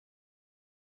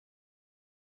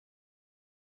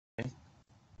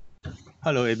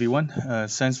Hello, everyone.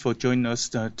 Thanks for joining us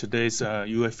today's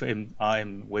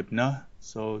UFMRM webinar.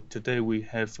 So today we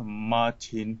have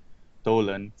Martin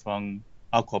Dolan from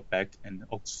Aquobex and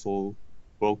Oxford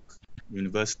Brookes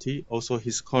University. Also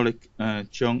his colleague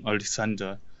John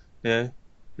Alexander. They're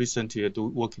recently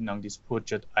working on this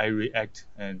project iReact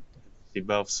and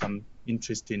developed some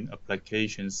interesting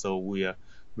applications. So we are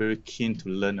very keen to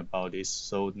learn about this.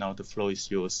 So now the floor is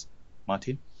yours,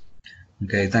 Martin.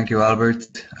 Okay, thank you,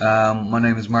 Albert. My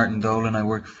name is Martin Dolan. I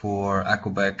work for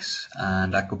Aquobex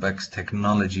and Aquobex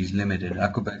Technologies Limited.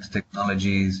 Aquobex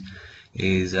Technologies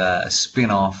is a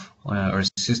spin-off or a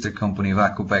sister company of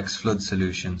Aquobex Flood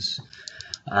Solutions.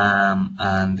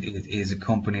 And it is a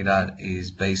company that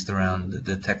is based around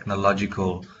the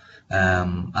technological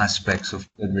aspects of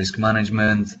flood risk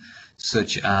management,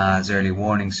 such as early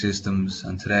warning systems.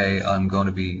 And today I'm going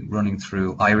to be running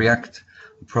through iReact,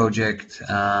 project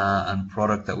and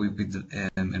product that we've been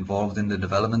involved in the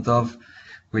development of,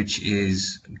 which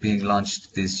is being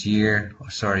launched this year,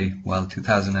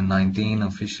 2019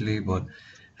 officially, but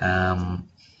I'm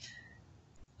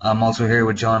also here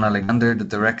with John Alexander, the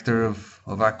director of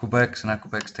Aquobex and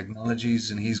Aquobex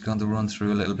Technologies, and he's going to run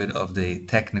through a little bit of the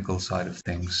technical side of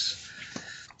things.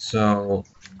 So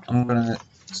I'm going to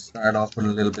start off with a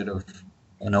little bit of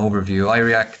an overview.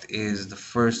 iReact is the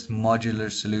first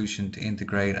modular solution to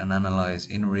integrate and analyze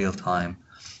in real time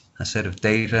a set of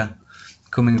data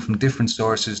coming from different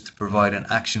sources to provide an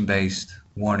action-based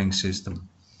warning system.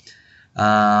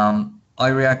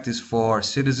 iReact is for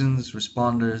citizens,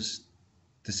 responders,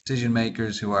 decision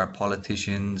makers who are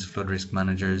politicians, flood risk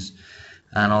managers,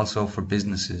 and also for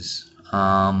businesses.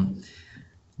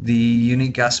 The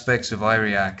unique aspects of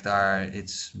iReact are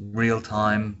its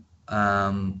real-time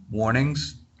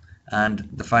warnings, and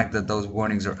the fact that those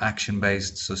warnings are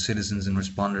action-based, so citizens and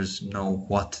responders know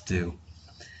what to do.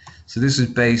 So this is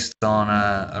based on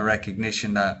a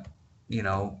recognition that,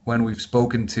 when we've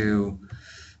spoken to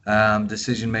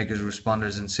decision makers,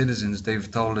 responders, and citizens,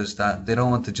 they've told us that they don't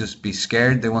want to just be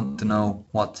scared, they want to know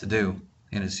what to do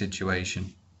in a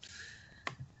situation.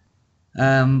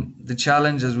 The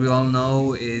challenge, as we all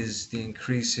know, is the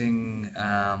increasing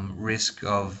risk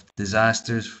of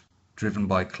disasters driven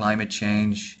by climate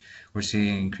change. We're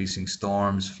seeing increasing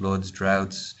storms, floods,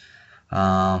 droughts,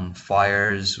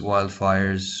 fires,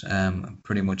 wildfires,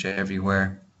 pretty much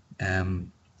everywhere.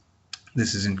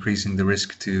 This is increasing the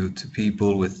risk to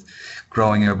people. With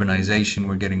growing urbanization,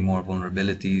 we're getting more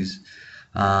vulnerabilities.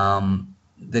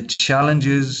 The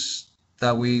challenges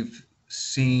that we've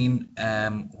seen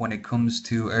when it comes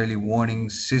to early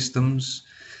warning systems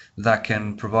that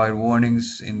can provide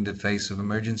warnings in the face of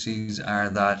emergencies are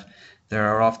that there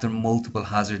are often multiple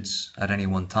hazards at any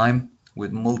one time,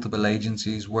 with multiple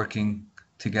agencies working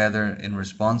together in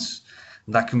response.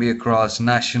 That can be across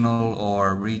national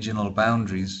or regional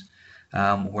boundaries,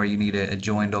 where you need a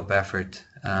joined up effort.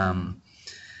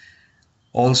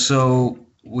 Also,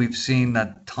 we've seen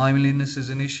that timeliness is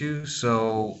an issue,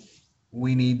 so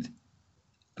we need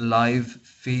live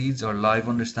feeds or live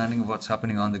understanding of what's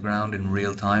happening on the ground in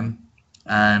real time.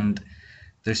 And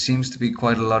there seems to be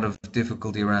quite a lot of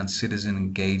difficulty around citizen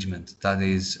engagement. That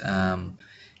is,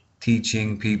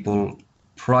 teaching people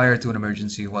prior to an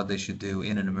emergency what they should do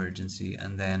in an emergency,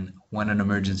 and then when an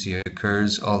emergency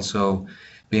occurs, also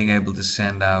being able to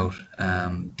send out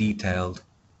detailed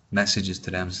messages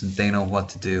to them so that they know what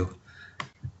to do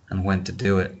and when to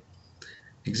do it.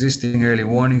 Existing early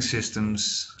warning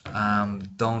systems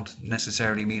don't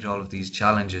necessarily meet all of these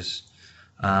challenges,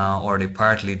 or they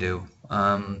partly do.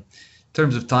 In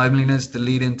terms of timeliness, the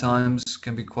lead-in times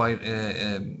can be quite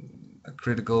a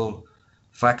critical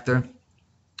factor,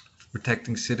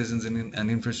 protecting citizens and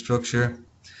infrastructure.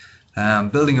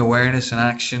 Building awareness and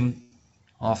action,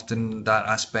 often that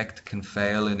aspect can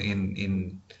fail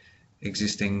in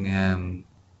existing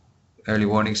early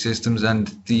warning systems,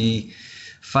 and the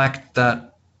fact that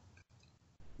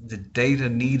the data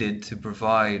needed to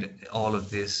provide all of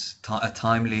this, a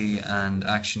timely and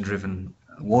action-driven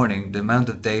warning, the amount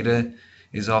of data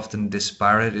is often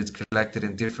disparate. It's collected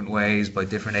in different ways by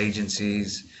different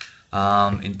agencies,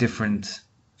 in different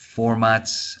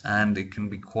formats, and it can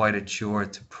be quite a chore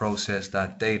to process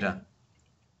that data.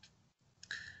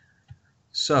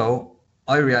 So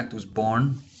iReact was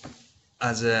born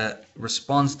as a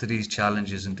response to these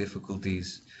challenges and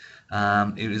difficulties.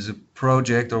 It is a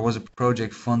project, or was a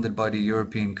project, funded by the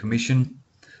European Commission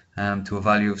to a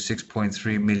value of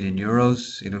 6.3 million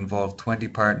euros. It involved 20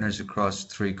 partners across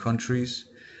 3 countries.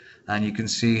 And you can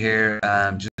see here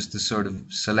just a sort of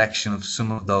selection of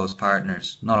some of those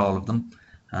partners, not all of them.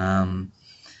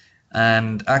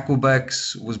 And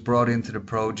Aquobex was brought into the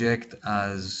project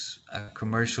as a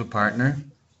commercial partner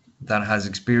that has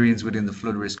experience within the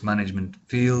flood risk management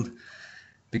field,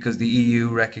 because the EU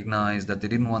recognized that they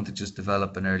didn't want to just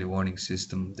develop an early warning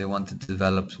system. They wanted to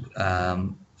develop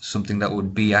something that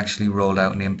would be actually rolled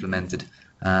out and implemented,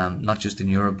 not just in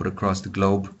Europe, but across the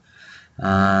globe.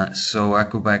 So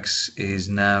Aquobex is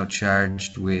now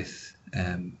charged with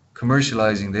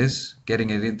commercializing this,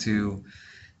 getting it into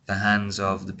the hands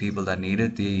of the people that need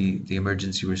it, the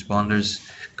emergency responders,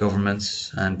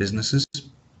 governments, and businesses.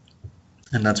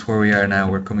 And that's where we are now.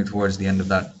 We're coming towards the end of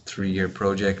that 3-year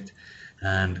project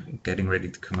and getting ready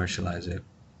to commercialize it.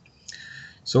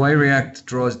 So iReact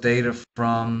draws data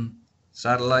from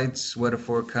satellites, weather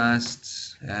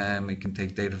forecasts. It can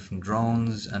take data from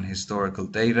drones and historical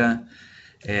data.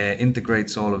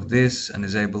 Integrates all of this and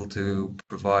is able to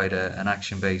provide an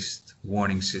action-based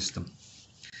warning system.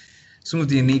 Some of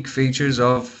the unique features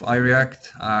of iReact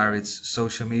are its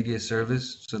social media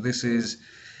service. So this is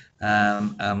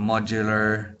a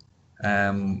modular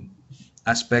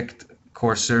aspect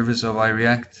core service of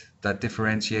iReact that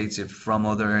differentiates it from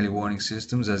other early warning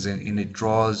systems, as in it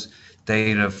draws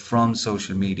data from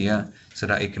social media so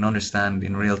that it can understand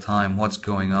in real time what's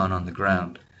going on the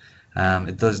ground.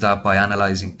 It does that by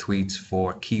analyzing tweets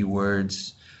for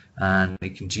keywords, and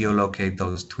it can geolocate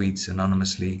those tweets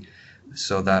anonymously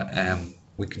so that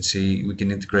we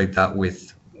can integrate that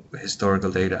with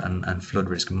historical data and flood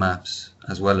risk maps,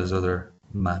 as well as other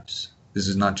maps. This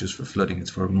is not just for flooding, it's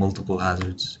for multiple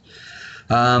hazards.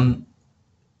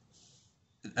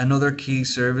 Another key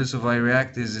service of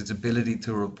iReact is its ability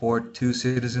to report to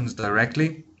citizens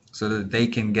directly so that they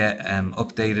can get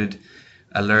updated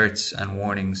alerts and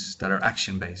warnings that are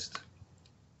action-based.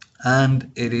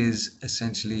 And it is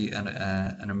essentially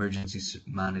an emergency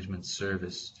management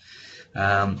service.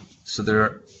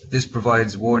 This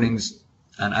provides warnings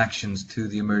and actions to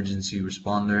the emergency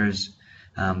responders.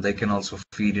 They can also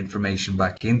feed information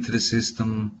back into the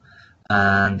system,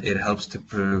 and it helps to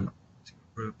improve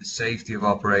the safety of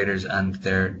operators and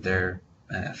their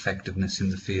effectiveness in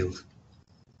the field.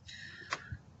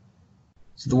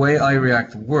 So the way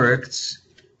iReact works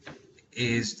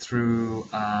is through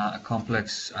a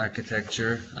complex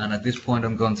architecture, and at this point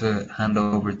I'm going to hand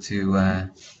over to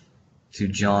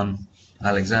John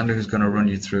Alexander, who's going to run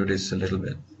you through this a little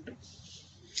bit.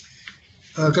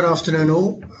 Good afternoon,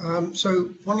 all.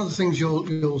 So one of the things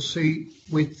you'll see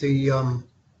with the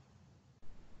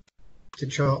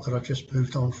chart that I've just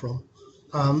moved on from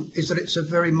is that it's a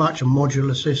very much a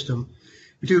modular system.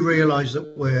 We do realise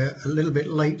that we're a little bit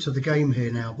late to the game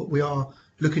here now, but we are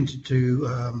looking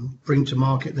to bring to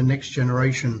market the next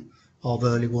generation of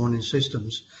early warning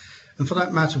systems, and for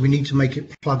that matter we need to make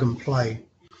it plug and play.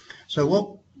 So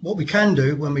what we can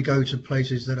do when we go to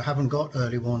places that haven't got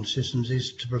early warning systems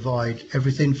is to provide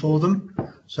everything for them.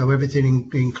 So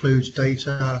everything includes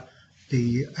data,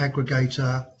 the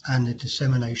aggregator and the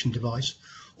dissemination device,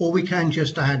 or we can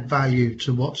just add value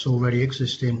to what's already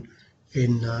existing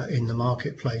in the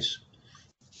marketplace.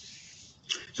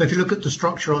 So if you look at the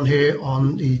structure on here,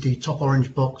 on the top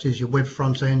orange box is your web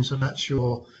front end, so that's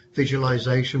your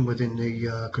visualization within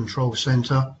the control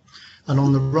center. And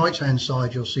on the right hand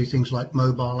side you'll see things like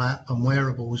mobile app and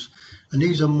wearables, and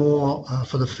these are more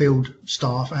for the field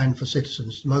staff and for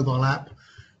citizens. The mobile app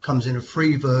comes in a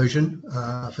free version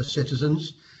for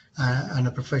citizens and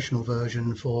a professional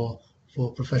version for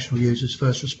professional users,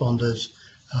 first responders,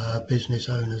 business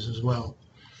owners as well.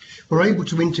 We're able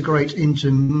to integrate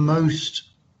into most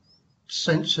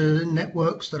sensor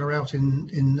networks that are out in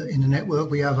the network.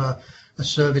 We have a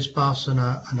service bus and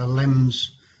a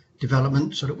LEMS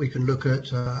development so that we can look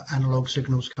at analog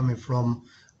signals coming from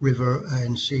river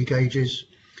and sea gauges.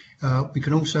 We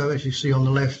can also, as you see on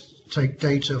the left, take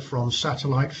data from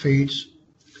satellite feeds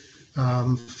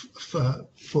for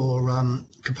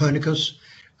Copernicus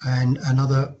and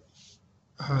other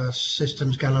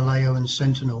systems, Galileo and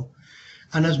Sentinel.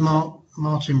 And as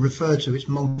Martin referred to, it's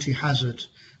multi-hazard.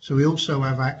 So we also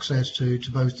have access to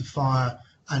both the fire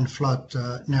and flood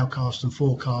nowcasts and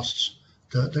forecasts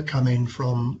that come in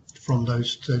from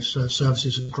those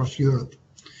services across Europe.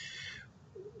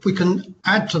 We can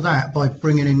add to that by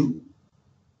bringing in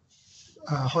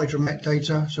hydromet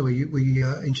data, so we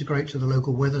integrate to the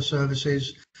local weather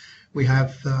services. We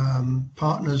have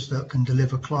partners that can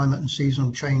deliver climate and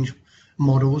seasonal change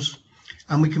models,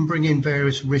 and we can bring in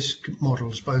various risk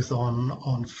models both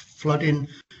on flooding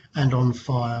and on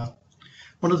fire.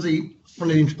 One of the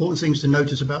important things to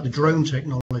notice about the drone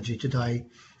technology today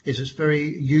is it's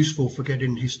very useful for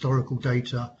getting historical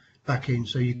data back in,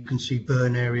 so you can see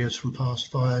burn areas from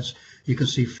past fires, you can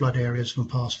see flood areas from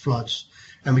past floods,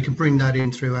 And we can bring that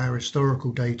in through our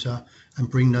historical data and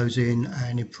bring those in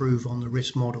and improve on the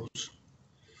risk models.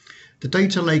 The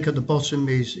data lake at the bottom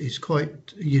is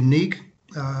quite unique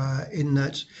in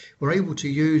that we're able to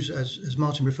use, as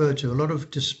Martin referred to, a lot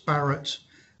of disparate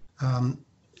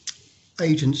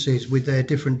agencies with their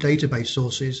different database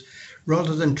sources,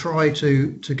 rather than try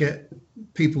to get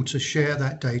people to share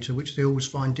that data, which they always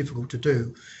find difficult to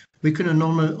do. We can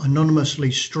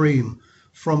anonymously stream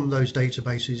from those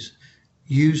databases,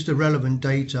 use the relevant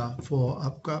data for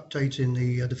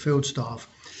updating the field staff,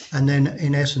 and then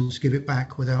in essence give it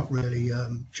back without really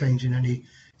changing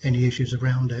any issues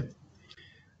around it.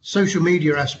 Social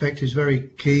media aspect is very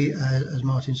key, as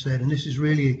Martin said, and this is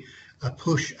really a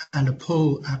push and a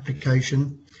pull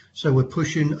application. So we're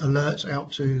pushing alerts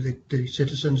out to the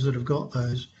citizens that have got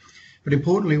those, but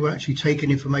importantly we're actually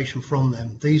taking information from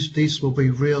them. These will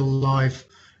be real life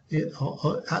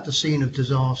at the scene of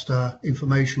disaster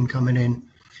information coming in,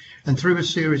 and through a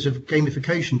series of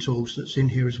gamification tools that's in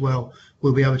here as well,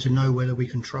 we'll be able to know whether we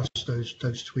can trust those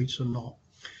tweets or not.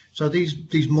 So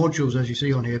these modules, as you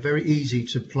see on here, are very easy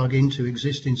to plug into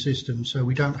existing systems, so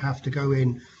we don't have to go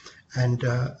in and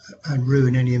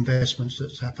ruin any investments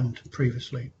that's happened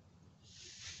previously.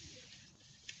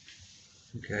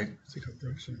 Okay. I think I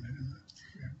broke something in there.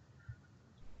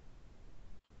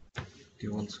 Yeah. Do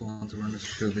you also want to run us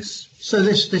through this? So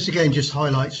this again just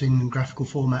highlights in graphical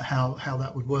format how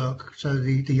that would work. So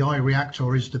the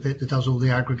iReactor is the bit that does all the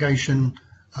aggregation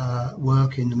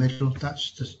work in the middle.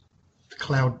 That's just the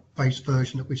cloud-based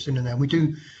version that we've seen in there. We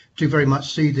do very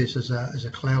much see this as a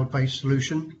cloud-based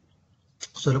solution,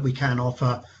 so that we can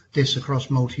offer this across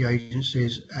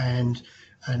multi-agencies and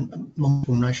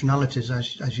multiple nationalities.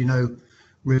 As you know,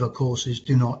 river courses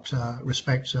do not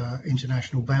respect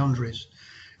international boundaries.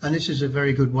 And this is a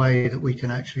very good way that we can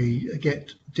actually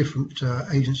get different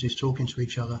agencies talking to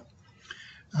each other.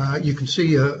 You can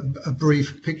see a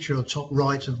brief picture on the top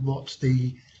right of what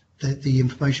the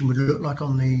information would look like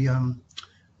on the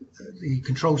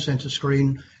control center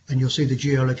screen, and you'll see the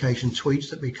geolocation tweets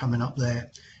that be coming up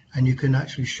there, and you can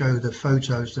actually show the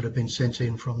photos that have been sent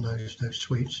in from those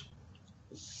tweets.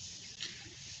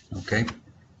 Okay.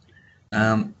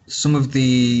 Some of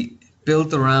the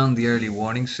built around the early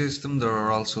warning system, there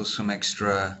are also some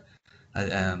extra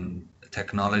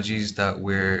technologies that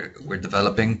we're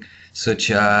developing,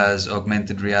 such as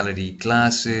augmented reality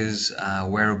glasses,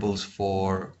 wearables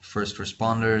for first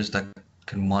responders that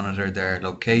can monitor their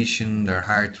location, their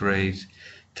heart rate,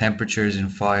 temperatures in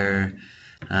fire,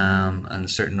 and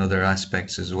certain other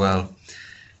aspects as well.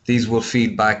 These will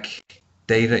feed back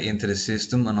data into the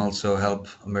system and also help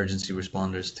emergency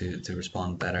responders to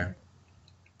respond better.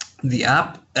 The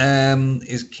app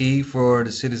is key for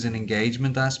the citizen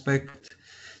engagement aspect.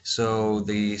 So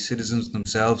the citizens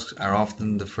themselves are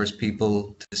often the first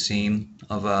people to the scene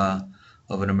of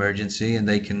an emergency, and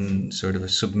they can sort of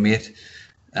submit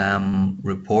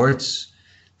reports.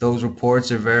 Those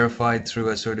reports are verified through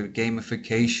a sort of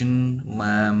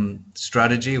gamification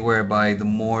strategy, whereby the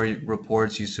more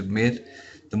reports you submit,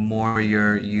 the more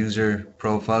your user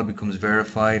profile becomes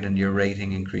verified and your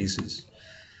rating increases.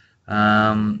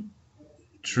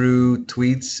 Through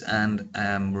tweets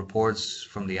and reports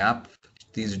from the app,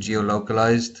 these are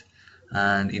geolocalized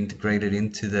and integrated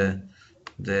into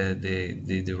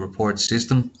the report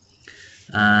system,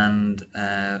 and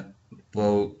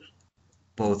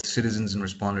both citizens and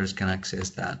responders can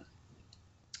access that.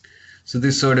 So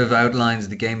this sort of outlines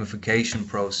the gamification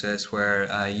process, where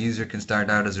a user can start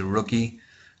out as a rookie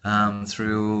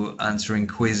through answering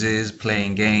quizzes,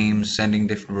 playing games, sending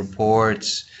different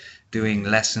reports, doing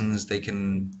lessons. They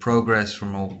can progress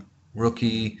from a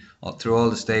rookie through all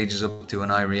the stages up to an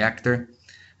iReactor.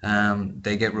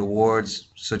 They get rewards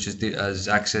such as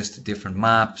access to different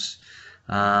maps,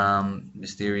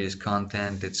 mysterious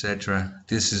content, etc.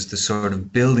 This is the sort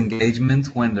of build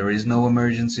engagement when there is no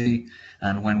emergency,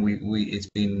 and when it's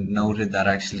been noted that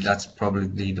actually that's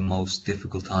probably the most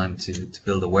difficult time to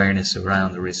build awareness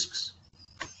around the risks.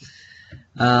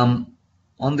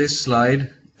 On this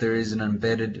slide there is an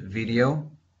embedded video,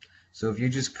 so if you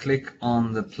just click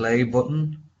on the play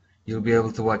button, you'll be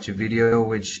able to watch a video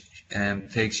which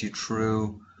takes you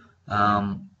through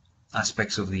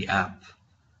aspects of the app.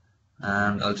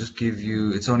 And I'll just give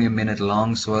you, it's only a minute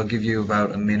long, so I'll give you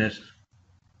about a minute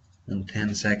and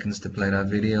 10 seconds to play that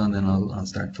video, and then I'll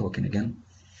start talking again.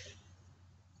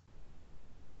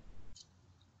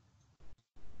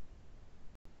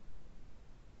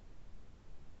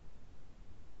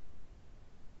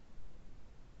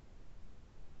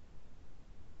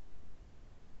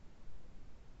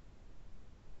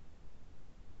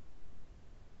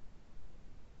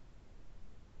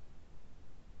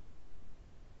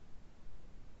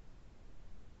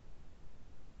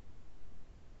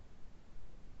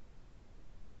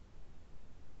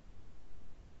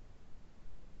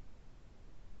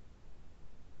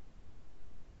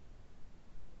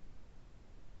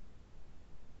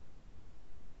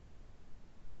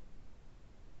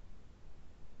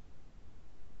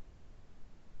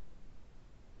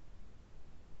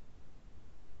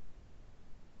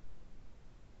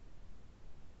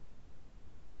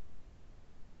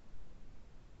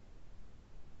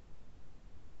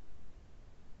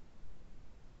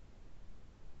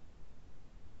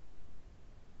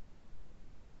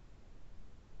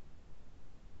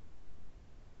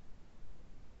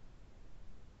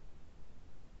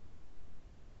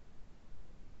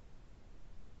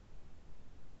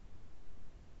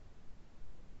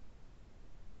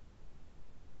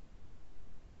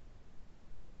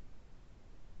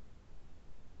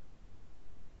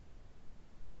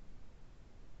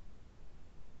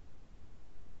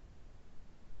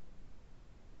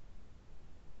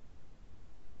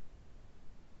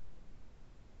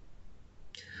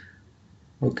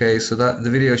 Okay, so that the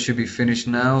video should be finished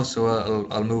now, so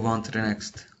I'll move on to the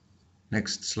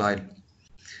next slide.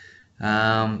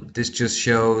 This just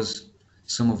shows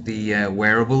some of the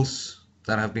wearables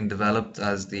that have been developed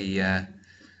as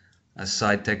as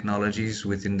side technologies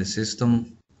within the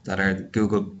system that are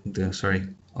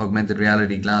augmented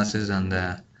reality glasses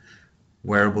and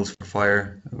wearables for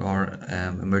fire or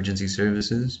emergency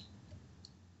services.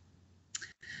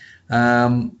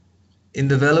 In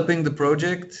developing the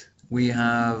project, we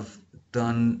have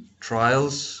done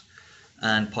trials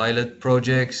and pilot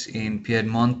projects in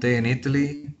Piedmonte in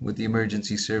Italy with the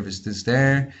emergency services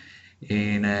there,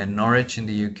 in Norwich in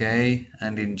the UK,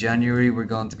 and in January we're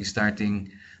going to be starting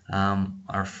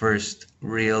our first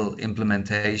real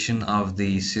implementation of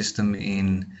the system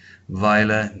in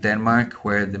Vejle, Denmark,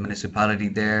 where the municipality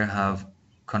there have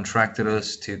contracted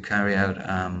us to carry out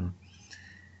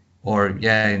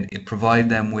provide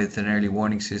them with an early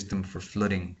warning system for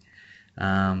flooding.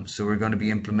 So we're going to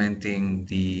be implementing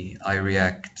the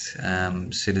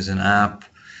iReact citizen app,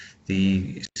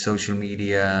 the social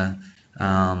media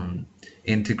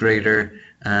integrator,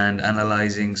 and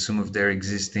analyzing some of their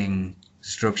existing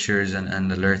structures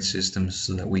and alert systems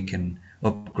so that we can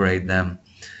upgrade them.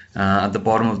 At the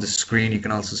bottom of the screen, you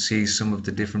can also see some of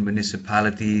the different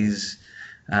municipalities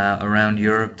around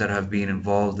Europe that have been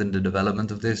involved in the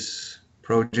development of this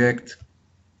project.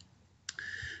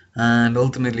 And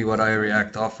ultimately what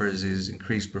iReact offers is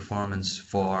increased performance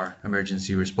for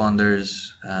emergency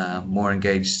responders, more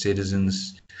engaged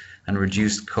citizens, and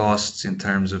reduced costs in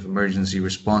terms of emergency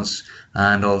response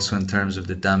and also in terms of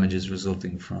the damages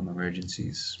resulting from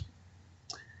emergencies.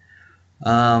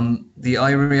 The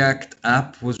iReact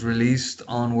app was released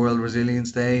on World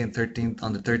Resilience Day on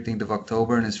the 13th of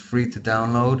October and is free to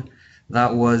download.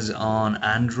 That was on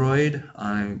Android.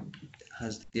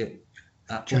 Has the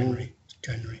Apple...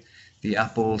 January. The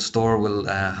Apple Store will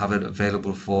have it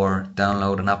available for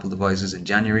download on Apple devices in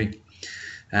January.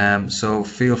 So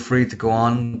feel free to go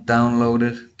on, download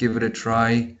it, give it a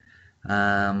try.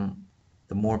 The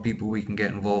more people we can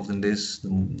get involved in this,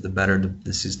 the better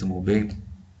the system will be.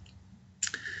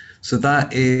 So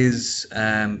that is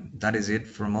it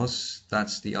from us.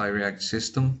 That's the iReact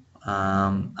system,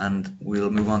 and we'll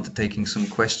move on to taking some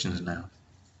questions now.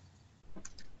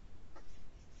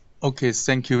 Okay,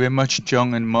 thank you very much,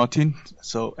 John and Martin.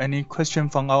 So any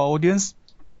question from our audience?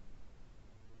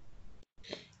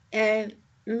 May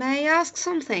I ask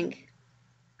something?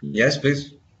 Yes,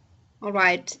 please. All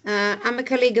right. I'm a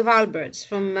colleague of Albert's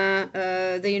from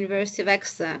the University of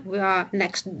Exeter. We are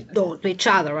next door to each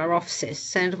other, our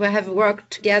offices, and we have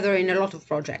worked together in a lot of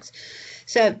projects.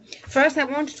 So first I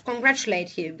wanted to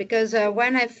congratulate you because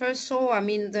when I first saw,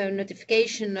 the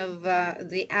notification of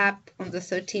the app on the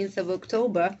 13th of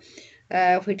October,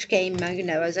 which came,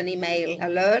 as an email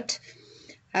alert,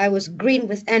 I was green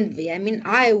with envy.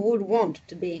 I would want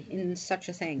to be in such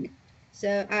a thing.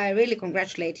 So I really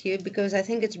congratulate you because I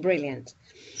think it's brilliant.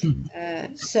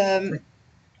 Thank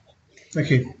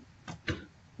you.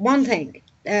 One thing,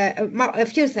 a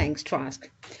few things to ask.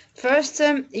 First,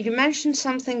 you mentioned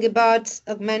something about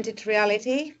augmented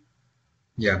reality.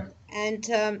 Yeah.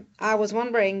 And I was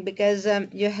wondering because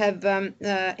you have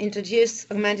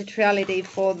introduced augmented reality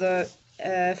for the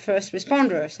first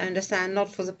responders, I understand,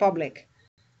 not for the public.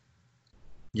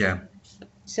 Yeah.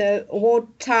 So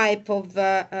what type of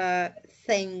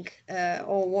thing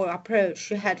or what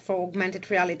approach you had for augmented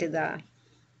reality there?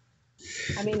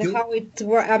 How it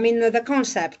works, the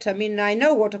concept. I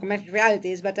know what augmented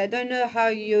reality is, but I don't know how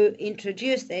you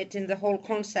introduced it in the whole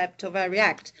concept of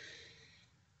iReact.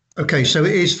 Okay, so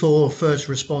it is for first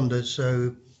responders,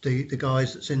 so the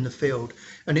guys that's in the field,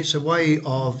 and it's a way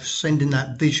of sending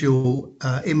that visual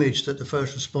image that the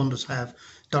first responders have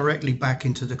directly back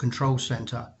into the control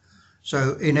center.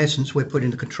 So in essence, we're putting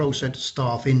the control center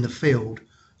staff in the field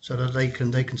so that they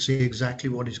can see exactly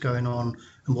what is going on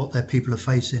and what their people are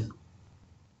facing.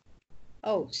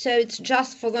 Oh, so it's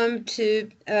just for them to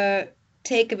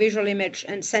take a visual image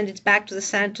and send it back to the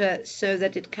center so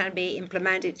that it can be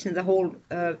implemented in the whole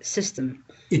system.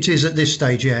 It is at this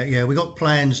stage, yeah. We've got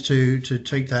plans to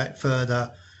take that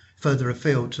further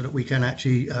afield so that we can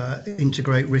actually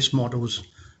integrate risk models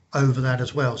over that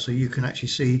as well. So you can actually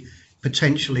see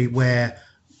potentially where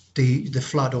the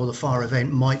flood or the fire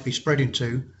event might be spreading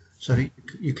to, so that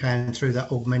you can, through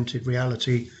that augmented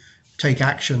reality, take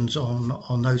actions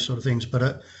on those sort of things.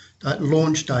 But at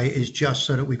launch day is just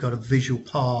so that we've got a visual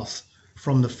path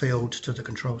from the field to the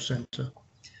control center.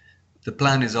 The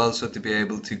plan is also to be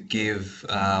able to give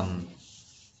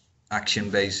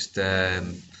action-based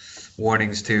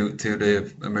warnings to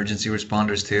the emergency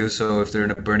responders too. So if they're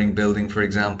in a burning building, for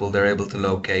example, they're able to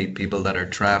locate people that are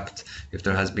trapped if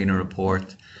there has been a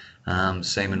report.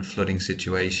 Same in flooding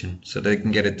situation, so they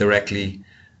can get it directly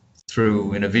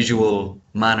through in a visual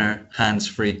manner,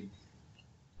 hands-free.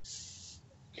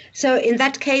 So in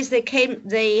that case,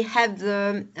 they have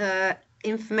the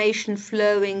information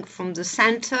flowing from the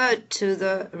center to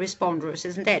the responders,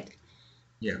 isn't it?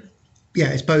 Yeah. Yeah,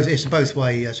 it's both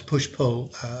way. It's a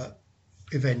push-pull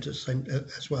event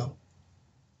as well.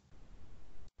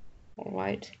 All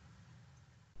right.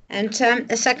 And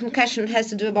a second question has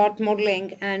to do about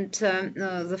modeling and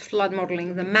the flood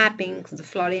modeling, the mapping, the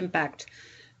flood impact.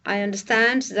 I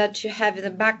understand that you have in the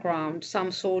background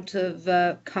some sort of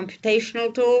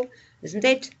computational tool, isn't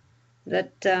it,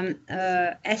 that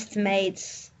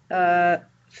estimates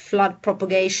flood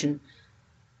propagation.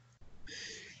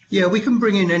 Yeah, we can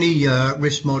bring in any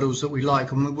risk models that we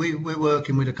like. I mean, we're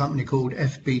working with a company called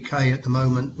FBK at the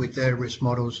moment with their risk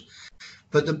models.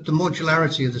 But the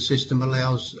modularity of the system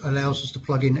allows us to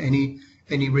plug in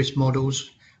any risk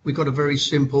models. We've got a very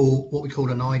simple, what we call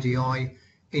an IDI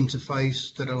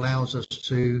interface that allows us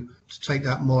to take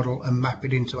that model and map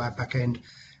it into our backend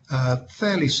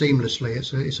fairly seamlessly.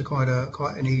 It's quite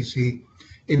an easy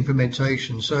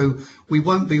implementation. So we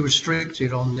won't be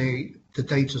restricted on the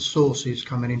data sources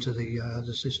coming into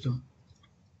the system.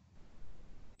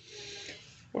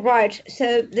 Right.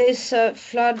 So this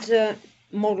flood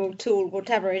model tool,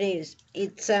 whatever it is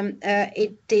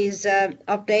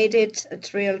updated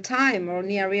at real time or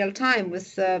near real time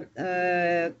with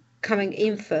coming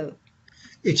info.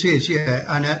 It is, yeah,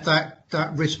 and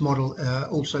that risk model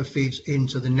also feeds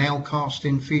into the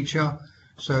nowcasting feature.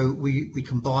 So we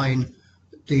combine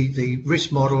the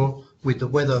risk model with the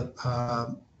weather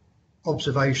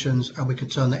observations, and we can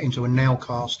turn that into a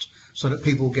nowcast so that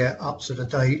people get up to the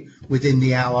date within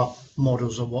the hour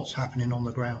models of what's happening on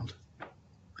the ground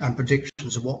and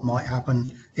predictions of what might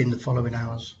happen in the following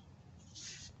hours.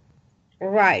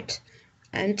 Right.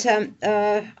 And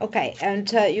okay,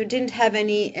 and you didn't have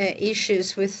any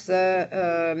issues with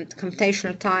the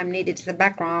computational time needed in the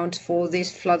background for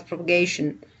this flood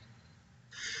propagation?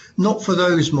 Not for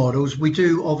those models. We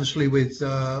do obviously with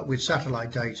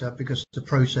satellite data, because the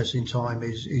processing time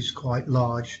is quite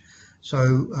large.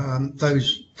 So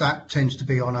that tends to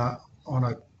be on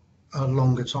a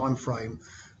longer time frame.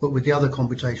 But with the other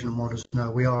computational models, no,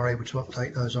 we are able to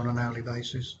update those on an hourly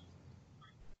basis.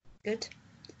 Good.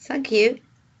 Thank you.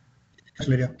 Thanks,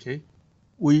 Lydia. Okay.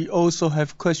 We also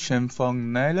have question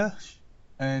from Naila,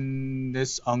 and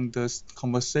that's on the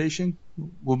conversation.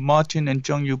 Will Martin and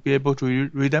John, you be able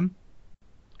to read them?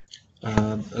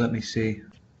 Let me see.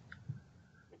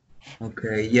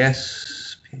 Okay,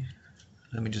 yes.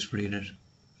 Let me just read it.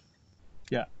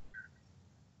 Yeah.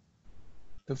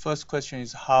 The first question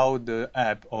is how the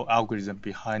app or algorithm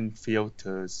behind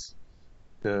filters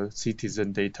the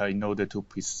citizen data in order to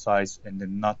precise and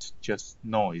not just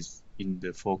noise in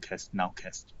the forecast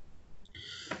nowcast.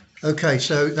 Okay,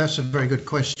 so that's a very good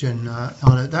question,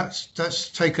 Anna. That's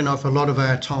taken up a lot of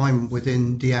our time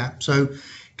within the app. So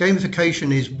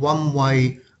gamification is one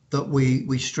way that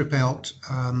we strip out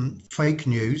fake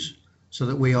news, so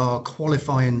that we are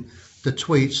qualifying the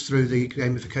tweets through the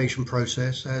gamification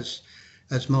process,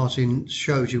 as Martin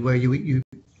shows you, where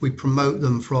we promote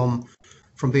them from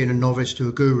being a novice to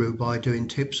a guru by doing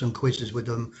tips and quizzes with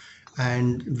them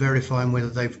and verifying whether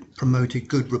they've promoted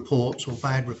good reports or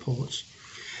bad reports.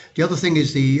 The other thing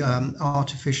is the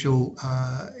artificial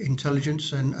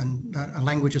intelligence and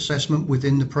language assessment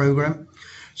within the program.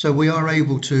 So we are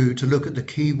able to look at the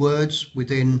keywords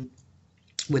within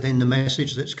the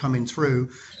message that's coming through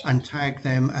and tag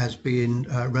them as being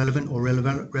relevant or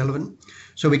relevant.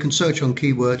 So we can search on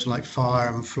keywords like fire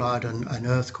and flood and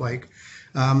earthquake,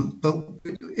 but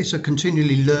it's a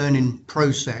continually learning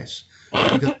process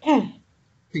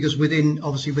because within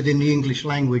the English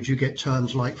language you get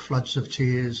terms like floods of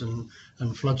tears and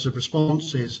floods of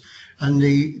responses, and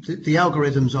the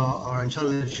algorithms are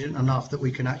intelligent enough that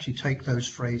we can actually take those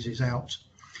phrases out.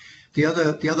 The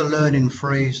other learning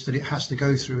phrase that it has to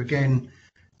go through, again,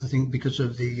 I think because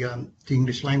of the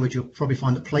English language, you'll probably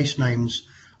find that place names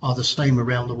are the same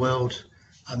around the world.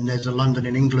 And there's a London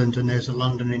in England and there's a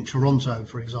London in Toronto,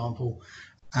 for example.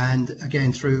 And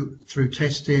again, through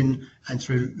testing and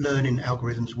through learning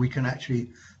algorithms, we can actually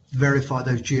verify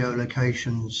those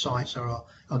geolocation sites are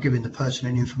giving the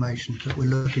pertinent information that we're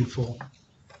looking for.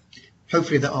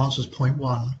 Hopefully that answers point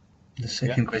one. The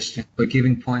second question, by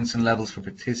giving points and levels for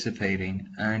participating,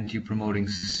 aren't you promoting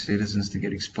citizens to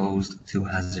get exposed to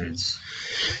hazards?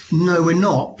 No, we're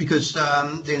not, because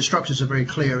the instructions are very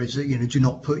clear, is that, do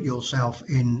not put yourself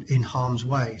in harm's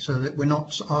way. So that we're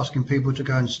not asking people to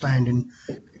go and stand in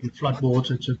flood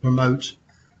water to promote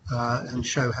and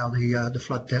show how the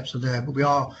flood depths are there.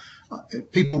 But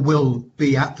people will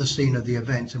be at the scene of the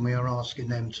event, and we are asking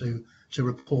them to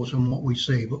report on what we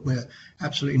see, but we're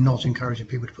absolutely not encouraging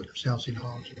people to put themselves in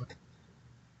harm's way.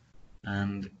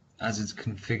 And as it's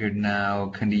configured now,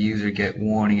 can the user get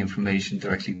warning information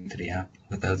directly to the app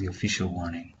without the official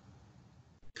warning?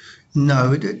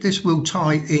 No, this will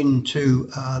tie into,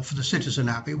 for the Citizen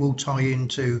app, it will tie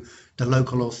into the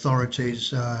local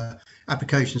authorities'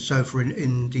 applications. So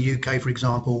in the UK, for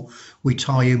example, we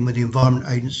tie in with the Environment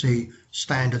Agency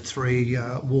standard 3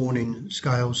 warning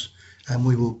scales, and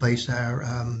we will base our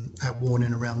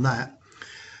warning around that.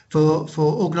 For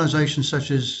organisations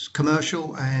such as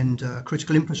commercial and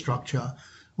critical infrastructure,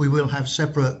 we will have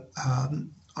separate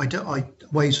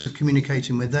ways of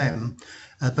communicating with them,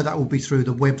 but that will be through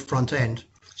the web front end.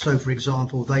 So, for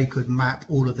example, they could map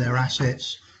all of their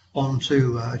assets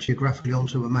geographically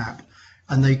onto a map,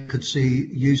 and they could see,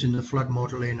 using the flood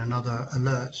modelling and other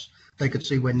alerts, they could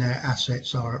see when their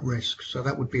assets are at risk. So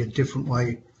that would be a different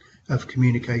way of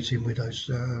communicating with those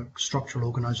structural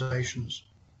organisations.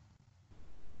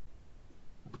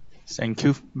 Thank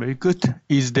you. Very good.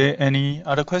 Is there any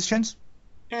other questions?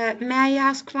 May I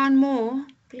ask one more,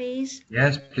 please?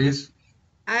 Yes, please.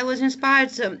 I was inspired.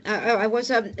 The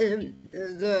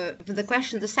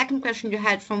second question you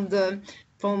had from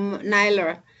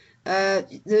Nyler,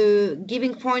 the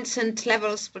giving points and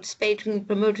levels, participating,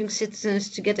 promoting citizens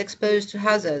to get exposed to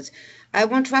hazards. I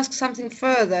want to ask something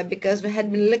further, because we had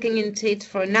been looking into it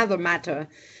for another matter.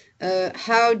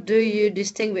 How do you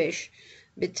distinguish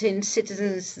between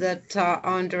citizens that are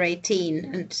under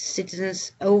 18 and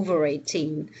citizens over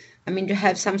 18? I mean, you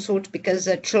have some sort, because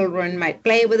children might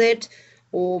play with it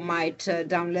or might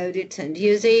download it and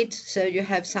use it. So you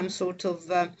have some sort of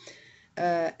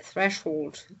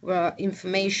threshold where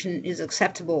information is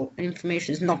acceptable and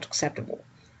information is not acceptable.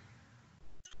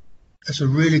 That's a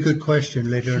really good question,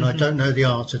 Lydia, and I don't know the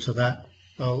answer to that.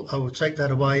 I will take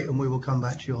that away, and we will come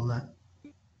back to you on that.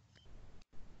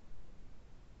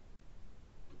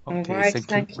 Okay, All right,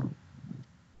 thank you.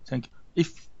 Thank you.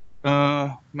 If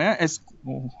may I ask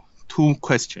 2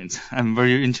 questions? I'm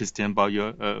very interested about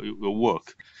your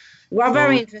work. We're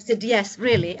very interested. Yes,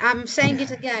 really. I'm saying it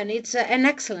again. It's an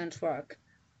excellent work.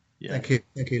 Yeah.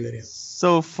 Thank you, Lydia.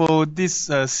 So for this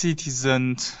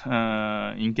citizen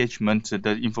engagement,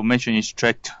 the information is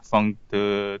extracted from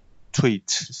the tweet.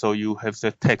 So you have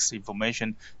the text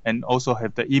information and also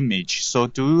have the image. So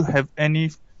do you have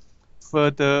any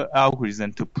further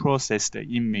algorithm to process the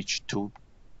image to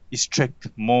extract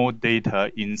more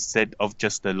data instead of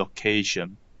just the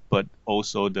location, but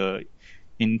also the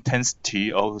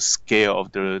intensity or scale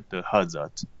of the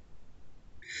hazard?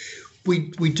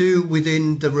 We do,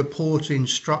 within the reporting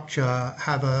structure,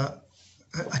 have a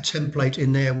template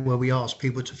in there where we ask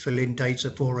people to fill in data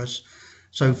for us.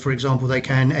 So, for example, they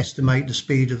can estimate the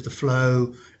speed of the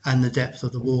flow and the depth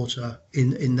of the water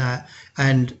in that.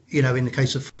 And, in the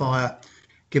case of fire,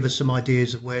 give us some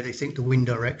ideas of where they think the wind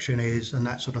direction is and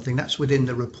that sort of thing. That's within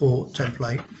the report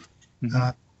template.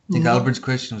 I think Albert's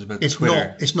question was about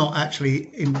Twitter. It's not actually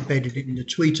embedded in the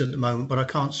tweet at the moment, but I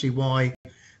can't see why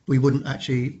we wouldn't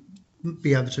actually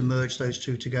be able to merge those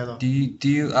two together.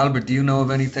 Albert, do you know of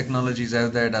any technologies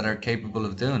out there that are capable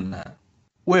of doing that?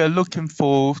 We're looking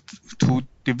to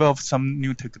develop some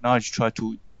new technology, try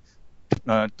to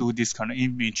do this kind of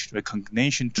image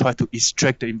recognition, try to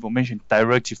extract the information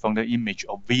directly from the image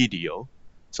or video.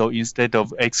 So instead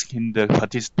of asking the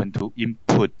participant to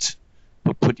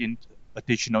put in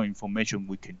additional information,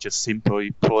 we can just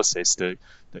simply process the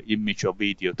image or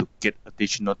video to get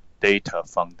additional data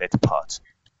from that part.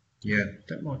 Yeah,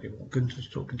 that might be what Gunther's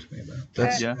talking to me about.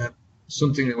 That's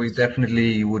something that we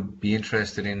definitely would be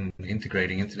interested in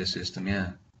integrating into the system,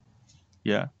 yeah.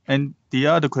 Yeah, and the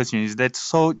other question is that,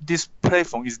 so this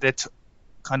platform, is that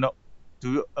kind of,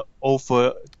 do you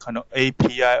offer kind of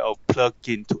API or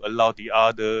plugin to allow the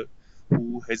other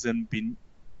who hasn't been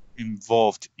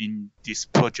involved in this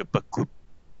project but could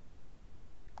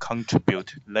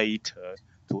contribute later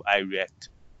to iReact?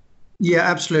 Yeah,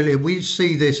 absolutely. We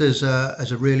see this as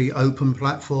a really open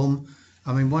platform.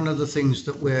 I mean, one of the things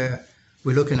that we're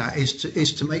looking at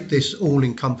is to make this all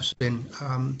encompassing.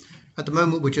 At the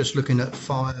moment, we're just looking at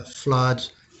fire, flood,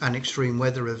 and extreme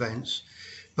weather events.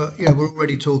 But we're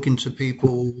already talking to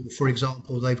people. For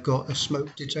example, they've got a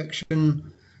smoke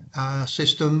detection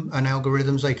system and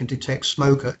algorithms. They can detect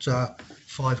smoke at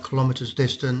 5 kilometers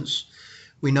distance.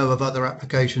 We know of other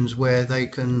applications where they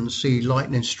can see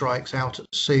lightning strikes out at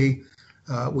sea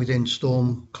within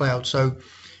storm clouds. So,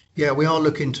 yeah, we are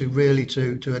looking to really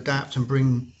to adapt and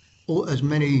bring as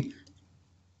many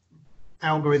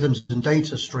algorithms and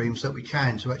data streams that we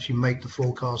can to actually make the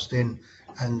forecasting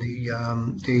and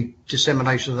the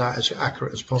dissemination of that as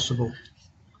accurate as possible.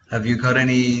 Have you got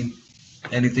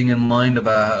anything in mind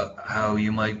about how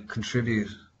you might contribute?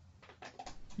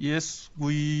 Yes,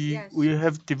 we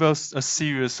have developed a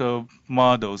series of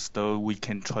models that we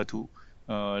can try to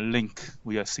link.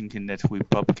 We are thinking that we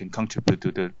probably can contribute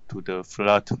to the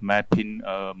flood mapping,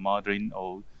 modeling,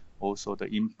 or also the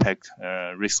impact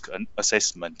risk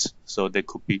assessment. So there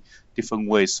could be different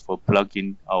ways for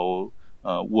plugging our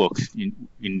work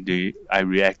in the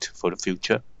iReact for the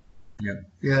future.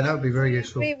 Yeah, that would be very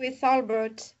useful. I agree with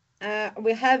Albert.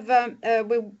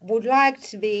 We would like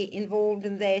to be involved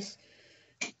in this.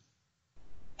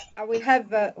 We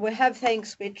have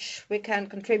things which we can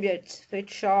contribute,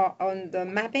 which are on the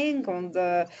mapping, on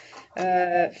the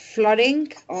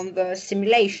flooding, on the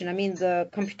simulation. I mean the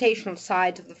computational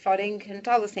side of the flooding and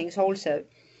other things also.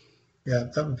 Yeah,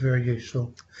 that would be very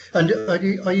useful. And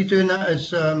are you doing that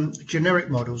as generic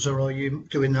models, or are you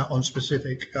doing that on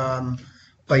specific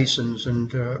basins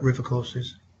and river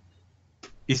courses?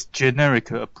 It's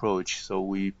generic approach, so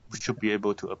we should be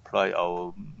able to apply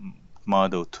our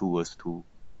model towards to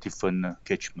different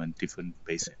catchment, different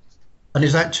basins. And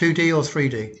is that 2D or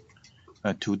 3D?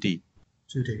 2D.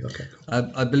 2D, okay.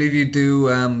 I believe you do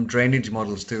drainage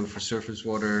models too for surface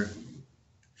water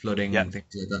flooding and things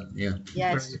like that. Yeah.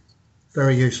 Yes.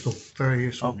 Very useful. Very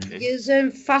useful. Okay. Use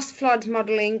fast flood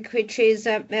modeling, which is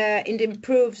it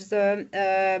improves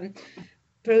the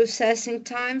processing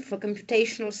time for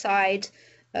computational side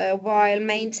while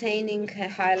maintaining a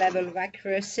high level of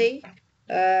accuracy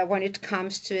when it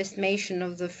comes to estimation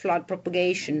of the flood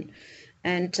propagation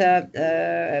and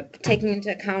taking into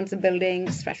account the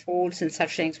buildings, thresholds and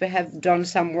such things. We have done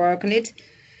some work on it.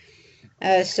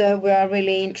 So we are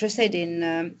really interested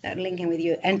in linking with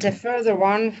you. And a further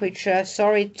one, which I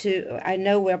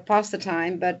know we're past the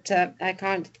time, but I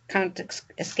can't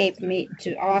escape me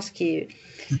to ask you.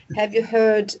 Have you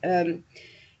heard?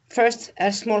 First,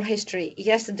 a small history.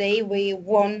 Yesterday, we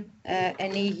won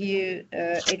an EU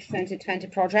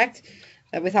H2020 project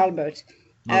with Albert,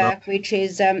 which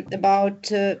is about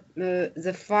the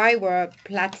FIWARE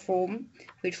platform,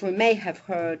 which we may have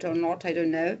heard or not, I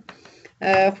don't know.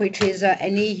 Which is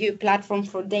an EU platform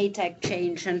for data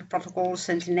exchange and protocols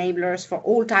and enablers for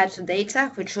all types of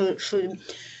data, which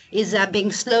is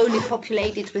being slowly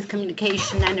populated with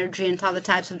communication, energy, and other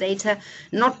types of data,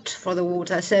 not for the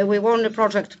water. So we want a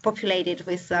project populated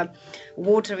with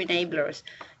water enablers.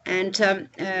 And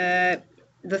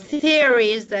the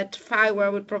theory is that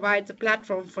FIWARE would provide the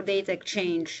platform for data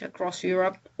exchange across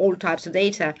Europe, all types of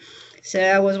data. So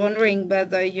I was wondering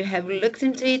whether you have looked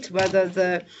into it, whether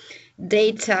the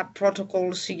data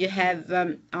protocols you have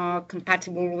are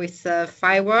compatible with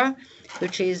FIWARE,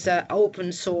 which is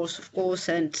open source, of course,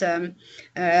 and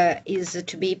is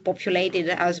to be populated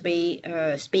as we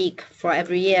speak for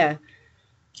every year.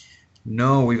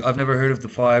 No, I've never heard of the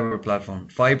FIWARE platform.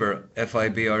 Fiber,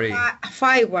 F-I-B-R-E.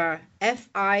 FIWARE,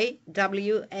 F-I-W-A-R-E.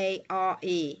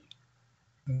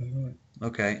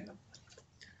 Okay.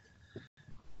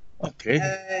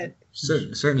 Okay.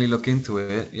 Certainly look into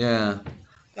it. Yeah.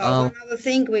 Well, one other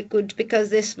thing we could, because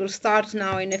this will start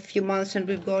now in a few months, and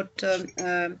we've got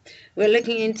we're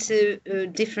looking into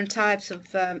different types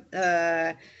of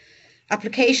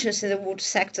applications in the water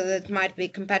sector that might be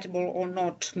compatible or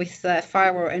not with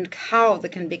FIWARE, and how they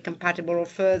can be compatible or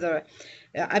further.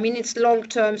 I mean, it's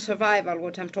long-term survival,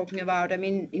 what I'm talking about. I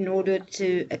mean, in order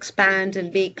to expand and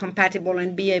be compatible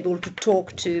and be able to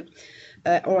talk to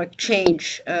or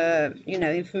exchange,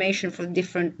 information from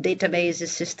different databases,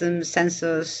 systems,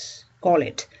 sensors, call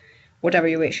it, whatever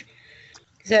you wish.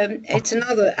 So it's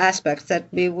another aspect that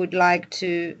we would like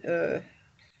to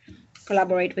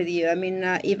collaborate with you. I mean,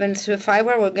 even through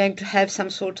FIWARE, we're going to have some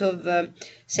sort of,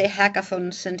 say,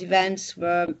 hackathons and events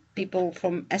where people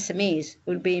from SMEs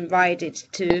will be invited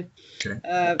to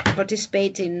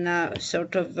participate in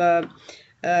sort of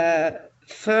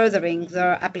furthering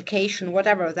their application,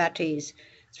 whatever that is,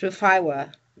 through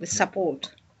FIWARE with support.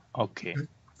 Okay.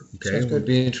 Okay, we'd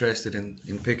be interested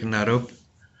in picking that up.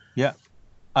 Yeah.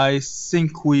 I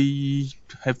think we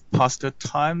have passed the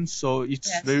time, so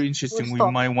it's very interesting. We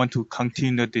might want to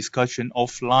continue the discussion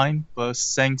offline, but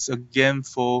thanks again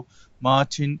for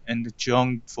Martin and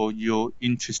John, for your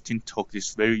interesting talk.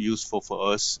 It's very useful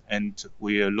for us, and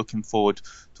we are looking forward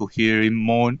to hearing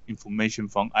more information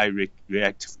from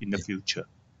iReact in the future.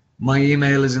 My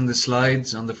email is in the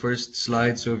slides, on the first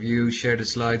slide, so if you share the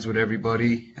slides with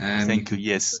everybody, Thank you.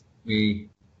 Yes. Me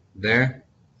there.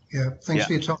 Yeah, thanks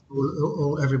for your time,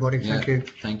 everybody. Thank you.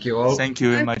 Thank you all. Thank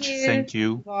you very much. Thank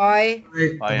you. Bye.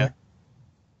 Bye. Bye.